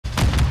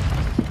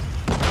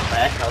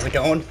Hey, how's it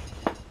going?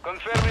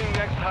 Confirming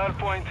next hard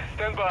point.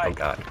 Stand by. Oh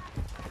god.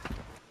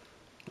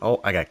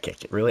 Oh, I got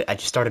kicked. Really? I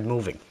just started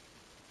moving.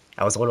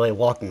 I was literally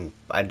walking.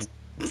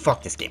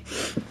 Fuck this game.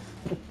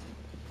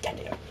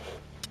 Goddamn.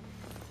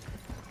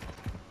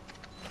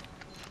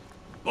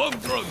 Bomb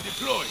drone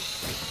deployed.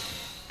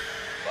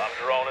 Bomb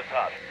drone is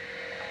hot.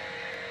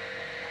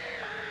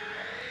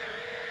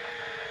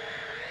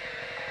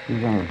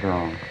 Who's on the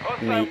drone?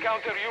 Hostile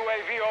counter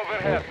UAV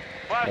overhead.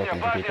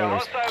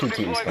 Hostile Two teams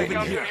deployed fighting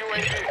counter here.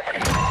 UAV.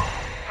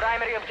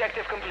 Primary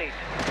objective complete.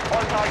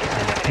 All targets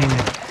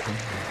eliminated.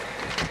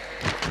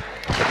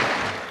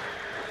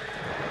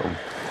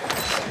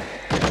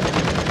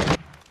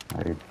 I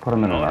put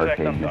them in an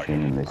arcade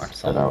machine and they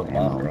spit out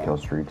ammo and kill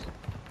streaks.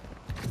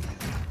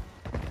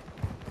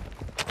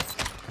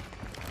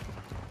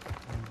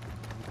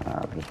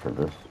 Just for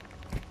this.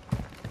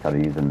 Gotta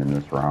use them in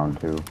this round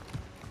too.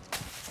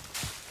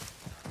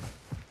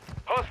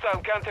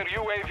 Hostile counter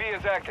UAV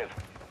is active.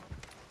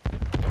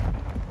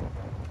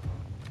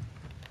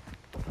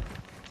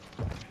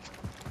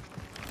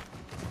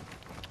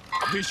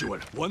 Visual,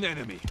 one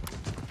enemy.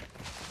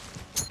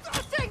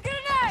 Tossing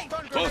grenade!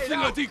 Tossing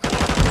a decoy.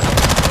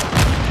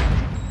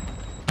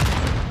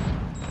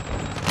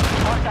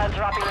 Hostiles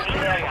dropping into the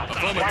area.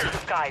 Affirmative. Watch the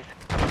skies.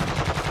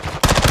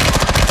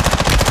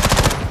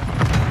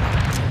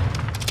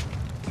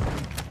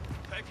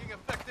 Taking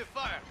effective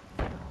fire.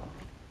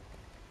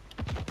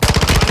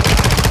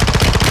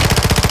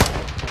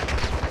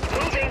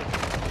 Moving.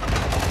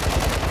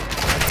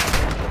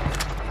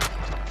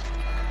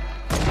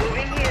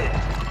 Moving here.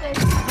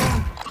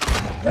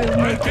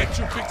 I'll get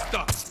you fixed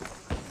up.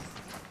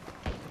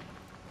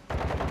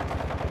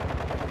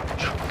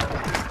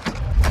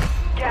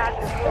 Gas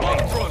is Bomb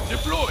moving. drone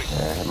deployed.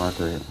 Yeah, hit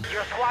Mercury.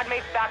 Your squad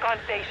mates back on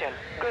station.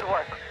 Good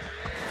work.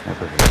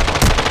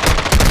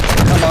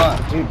 Come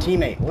on, dude,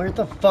 teammate. Where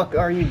the fuck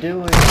are you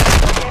doing?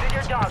 Located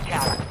your dog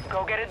tag.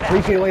 Go get it back.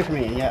 3 feet away from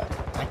me, and yet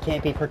I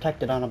can't be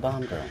protected on a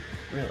bomb drone.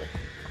 Really?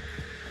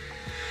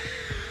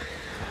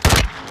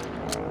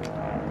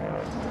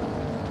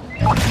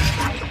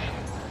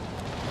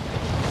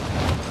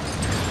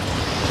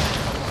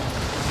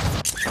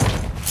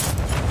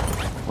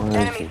 Where is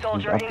Enemy he? He's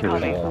soldier up here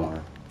incoming.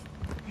 somewhere.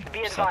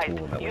 Be advised,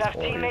 you have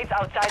teammates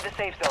outside the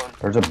safe zone.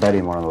 There's a Betty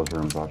in one of those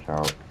rooms, watch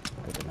out.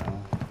 I don't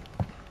know.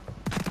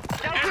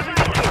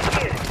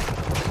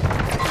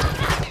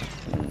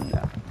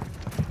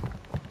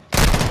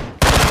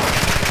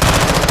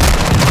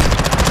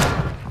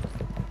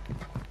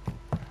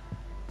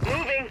 No.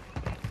 Moving.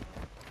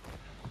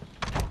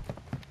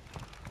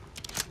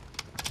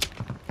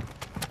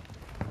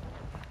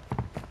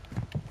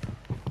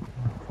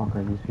 Fuck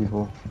are these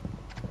people?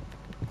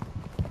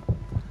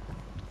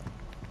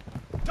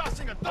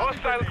 Tossing a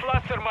Hostile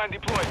cluster mine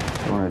deployed.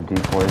 Doing a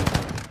decoy.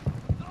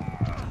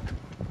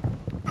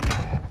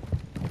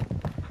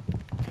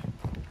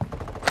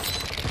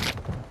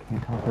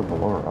 Can't tell if they're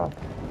below or up.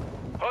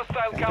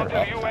 Hostile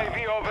counter UAV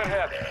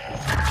overhead.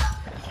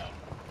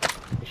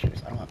 Issues.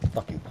 I don't have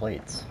fucking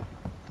plates.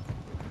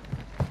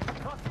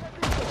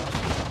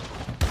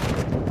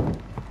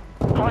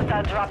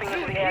 Hostile dropping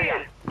into the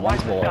area. Watch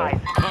One's the below.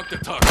 skies. Mark the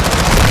target.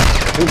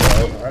 Two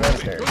below, right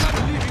upstairs. You're not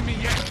leaving me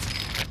yet.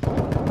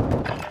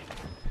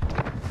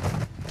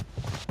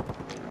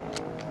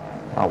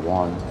 Got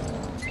one.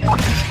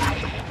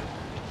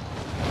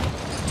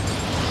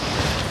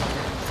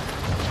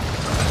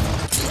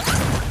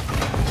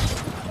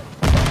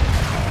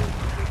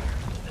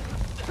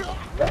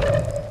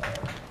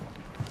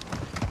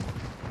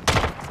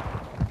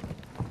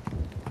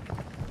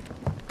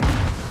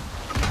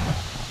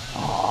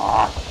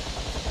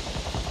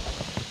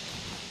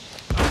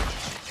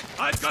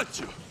 I got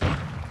you.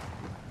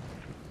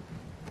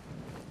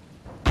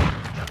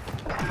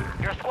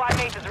 Your squad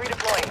mate is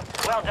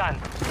redeploying. Well done.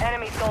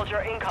 Enemy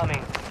soldier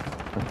incoming.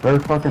 If they're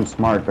fucking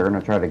smart, they're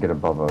gonna try to get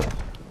above us.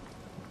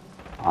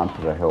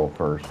 Onto the hill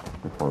first,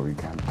 before we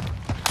can.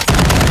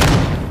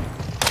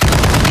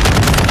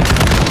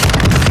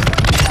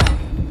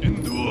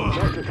 Endure.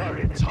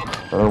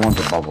 The other one's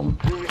above them.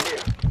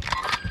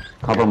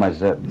 Cover my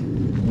zip.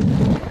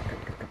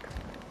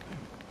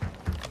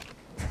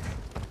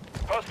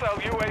 Hostile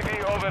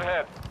UAV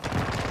overhead.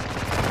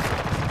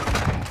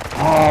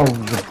 Oh,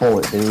 the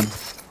bullet, dude.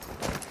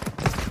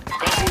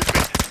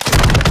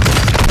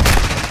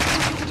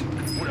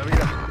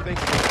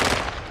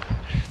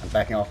 I'm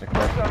backing off the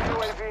cliff. Hostile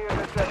UAV in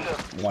the center.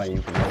 One of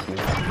you can help me.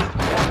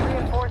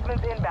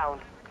 Reinforcements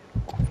inbound.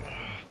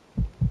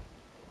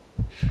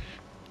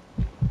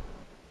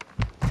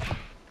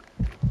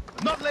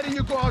 Not letting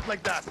you go out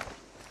like that.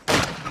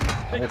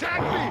 They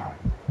tag me.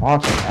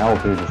 Fucking hell,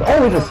 dude. There's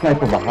always a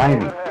sniper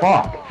behind me.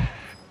 Fuck.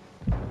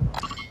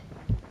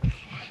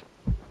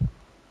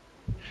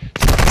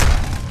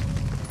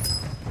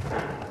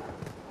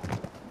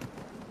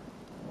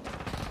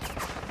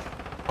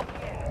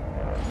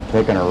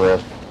 Taking a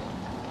risk.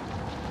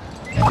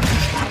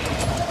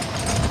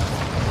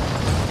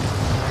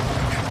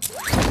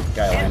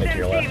 Guy landed to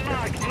your left.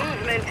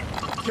 Movement.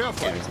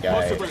 Careful. Yeah, this guy.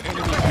 Possible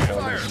enemy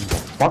fire.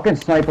 Fucking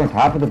sniper on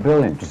top of the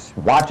building, just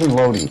watching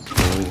loadies.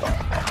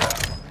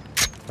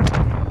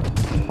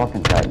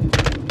 Fucking Titan.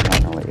 I'm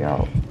not gonna let you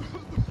out.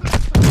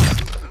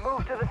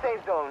 Move to the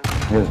safe zone.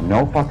 He has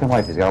no fucking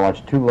life. He's gotta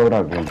watch 2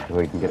 loadout games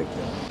before he can get a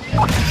kill.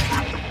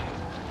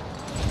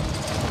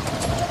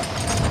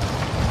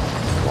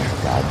 Oh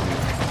god.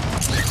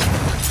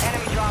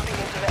 Enemy dropping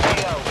into the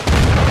AO.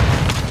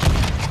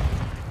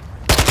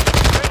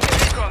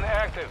 Recon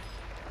active.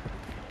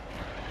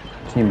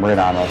 Team right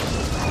on us.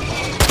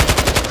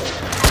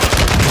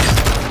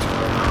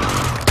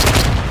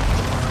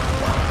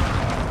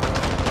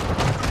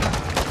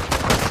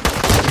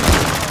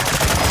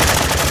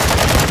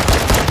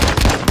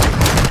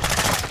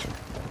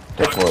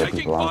 That's where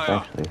people on us,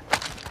 actually.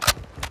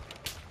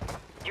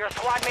 Your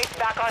squad mates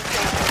back on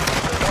station.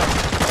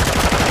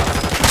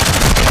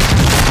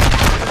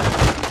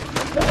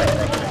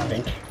 I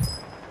think.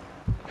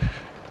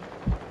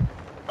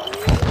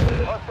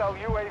 Hostile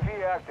UAV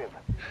active.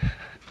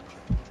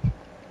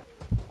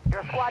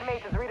 Your squad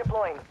mate is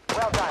redeploying.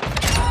 Well done.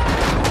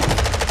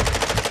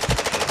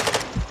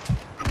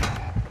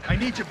 I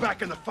need you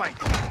back in the fight.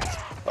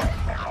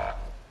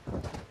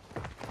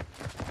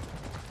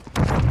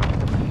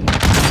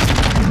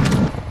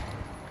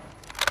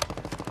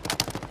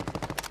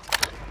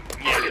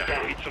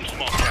 Yeah, need some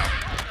small cow.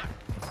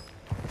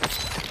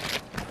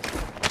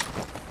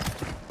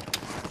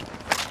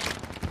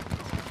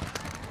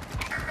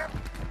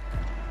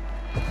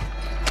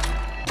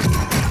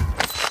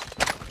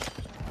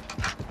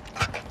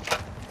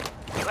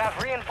 You have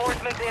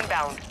reinforcements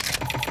inbound.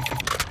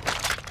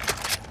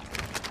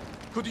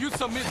 Could use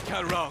some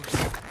mid-cal rounds.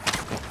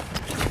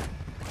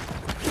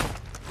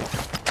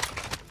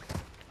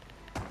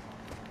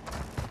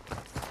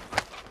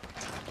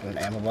 An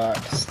ammo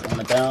box,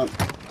 throwing it down.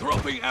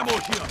 Dropping ammo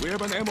here. We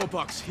have an ammo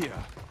box here.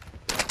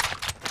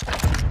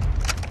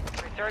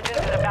 Resurgence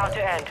is about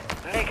to end.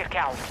 Make it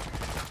count.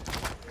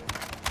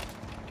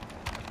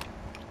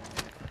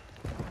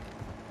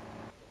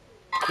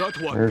 Got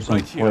one. There's some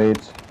right here.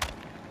 plates.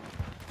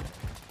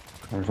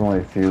 There's only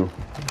a few.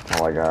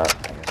 That's all I got.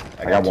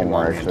 I got one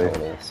more, actually.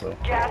 Total, so.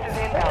 Gas is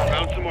inbound.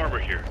 Found some armor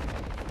here.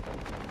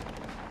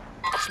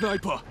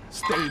 Sniper,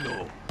 stay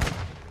low.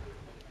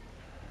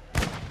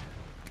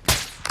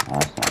 Oh,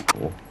 that's not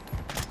cool.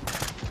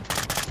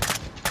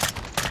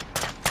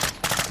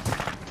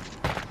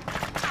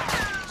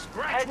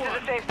 Head to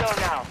the safe zone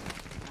now.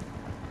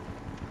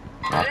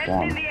 Top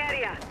one.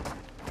 area.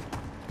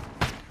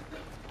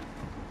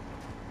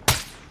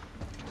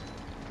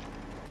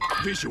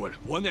 Visual,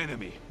 one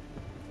enemy.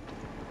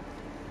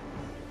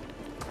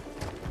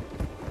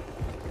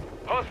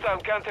 Hostile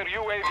counter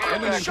UAV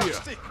Enemy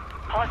active. here.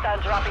 Hostile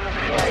dropping into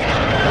the area.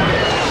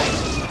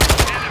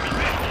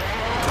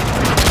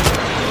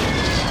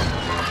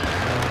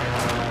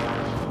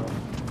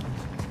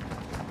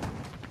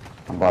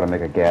 I'm about to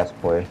make a gas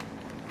play.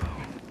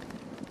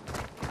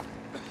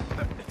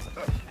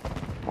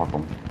 Fuck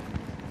 'em.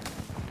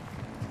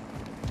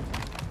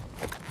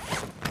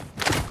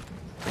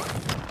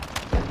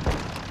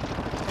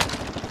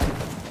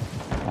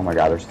 Oh my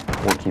god, there's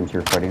 4 teams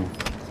here fighting.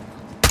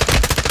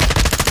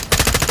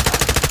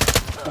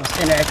 Most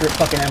inaccurate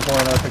fucking M4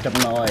 I've ever picked up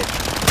in my life.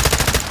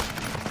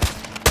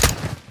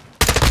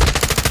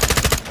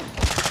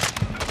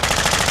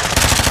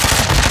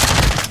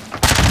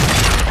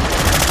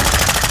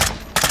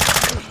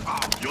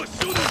 Your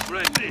shooting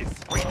friendlies.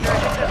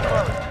 Resurgence is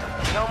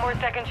closed. No more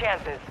second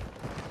chances.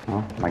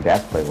 Oh, my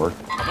gas play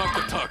worked. Mark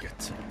the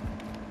target.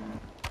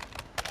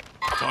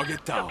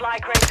 Target down. Supply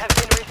crates have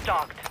been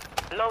restocked.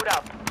 Load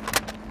up.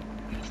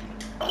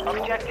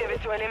 Objective is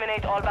to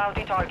eliminate all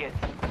bounty targets.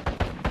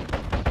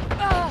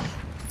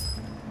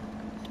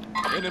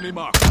 Enemy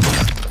mark.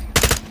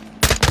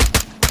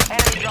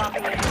 Enemy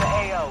dropping into the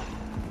AO.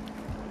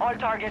 All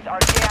targets are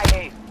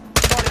KIA.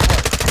 Solid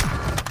work.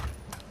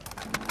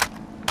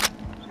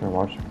 Just gotta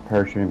watch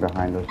parachuting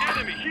behind us.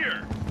 Enemy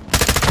here.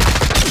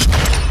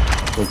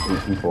 There's 2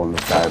 people in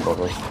the sky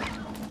above us.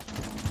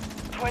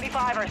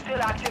 25 are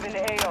still active in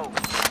the AO.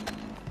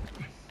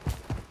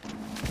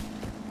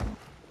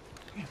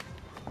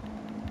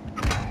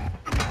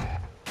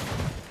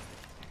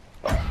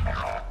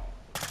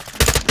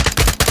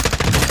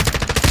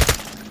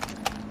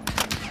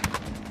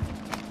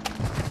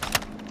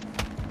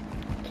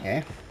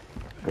 Okay.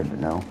 Good to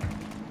know.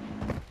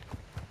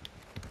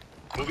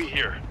 Moving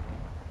here.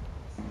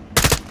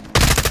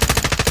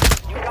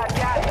 You got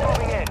gas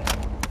moving in.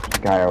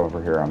 Guy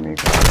over here on me.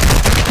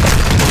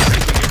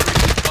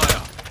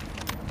 Fire.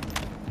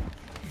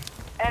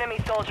 Enemy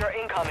soldier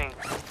incoming.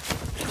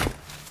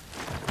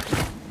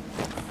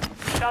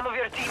 Some of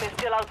your team is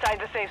still outside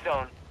the safe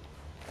zone.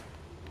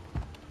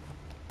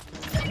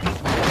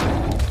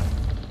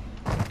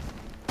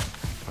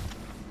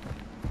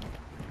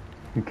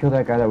 You killed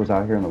that guy that was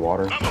out here in the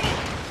water?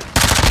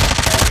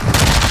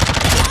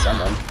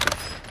 Someone.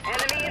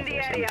 Enemy in the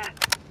area.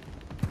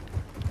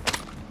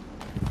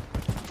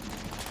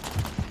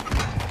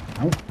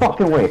 No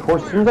fucking way. Of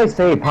course, as soon as I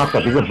say it popped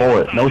up, he's a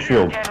bullet. No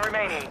shield. 10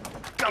 remaining.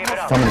 Give it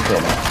up. Someone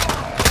kill me.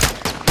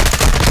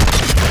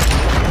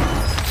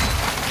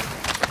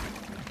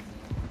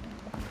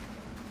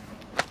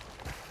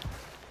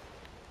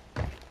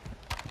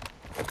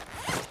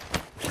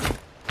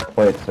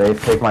 plates. They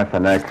take my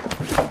Fennec.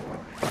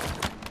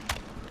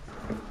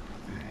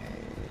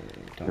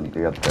 Should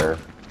be up there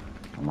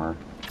somewhere.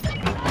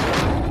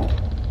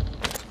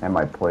 And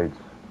my plates.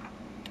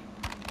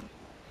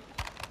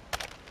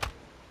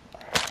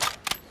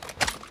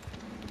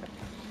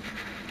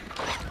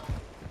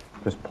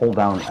 Just pull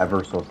down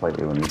ever so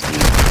slightly when you see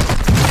it.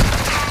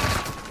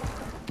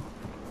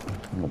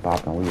 I'm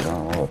about to leave. I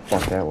don't know what the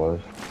fuck that was.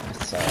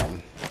 It's,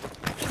 I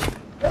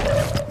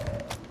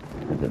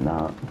did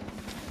not.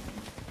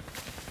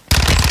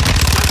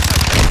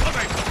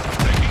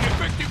 Taking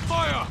effective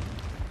fire.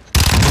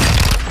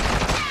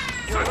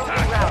 You're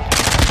losing ground.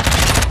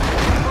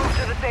 Move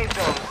to the safe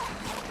zone.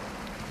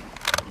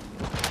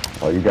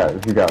 Oh, you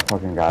got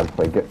fucking God's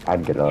play.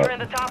 I'd get up. You're in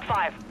the top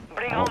 5.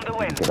 Bring home the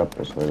win. Get up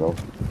this way though.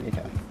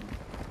 yeah.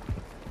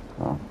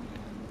 Oh.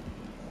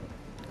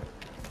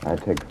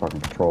 I'd take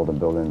fucking control of the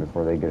building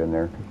before they get in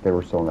there. They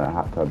were still in that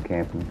hot tub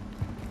camping.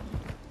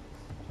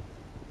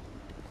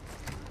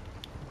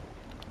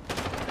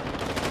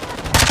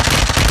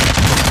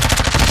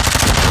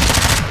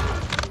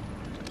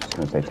 Just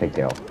gonna say take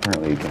the L.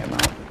 Apparently you can't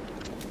mount.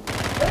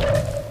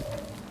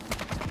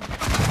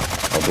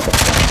 I'll get the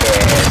front.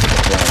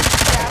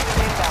 Gas is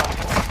inbound.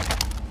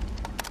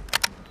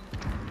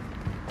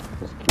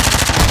 Just keep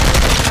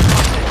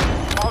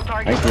All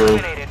targets Thank you.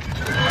 eliminated.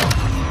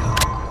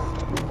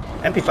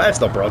 MP5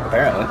 still broke,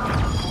 apparently.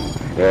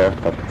 Yeah,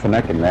 but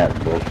connecting that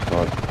broke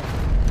fuck.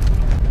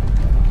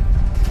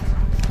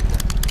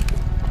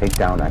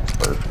 Takedown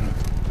expert.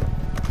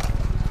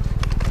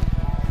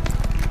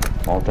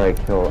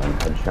 Multi-kill and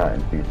headshot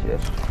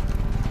enthusiast.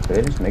 Do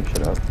they just make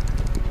shit up?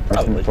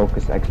 Probably. Mission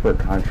focus expert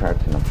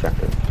contracts and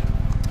objectives.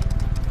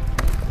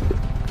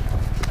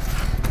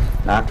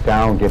 Knock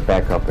down, get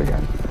back up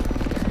again.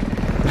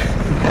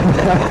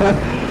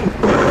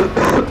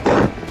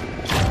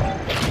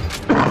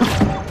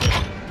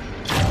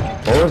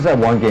 What was that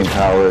one game,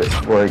 Kyle,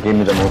 where it gave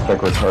me the most like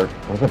retard?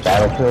 Was it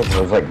Battlefield?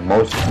 It was like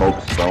most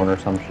smokes thrown or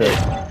some shit.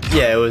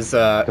 Yeah, it was,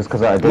 Just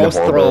because I did most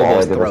a horrible, all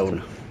I throwables did was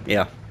thrown.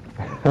 Yeah.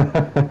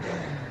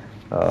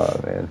 oh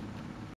man.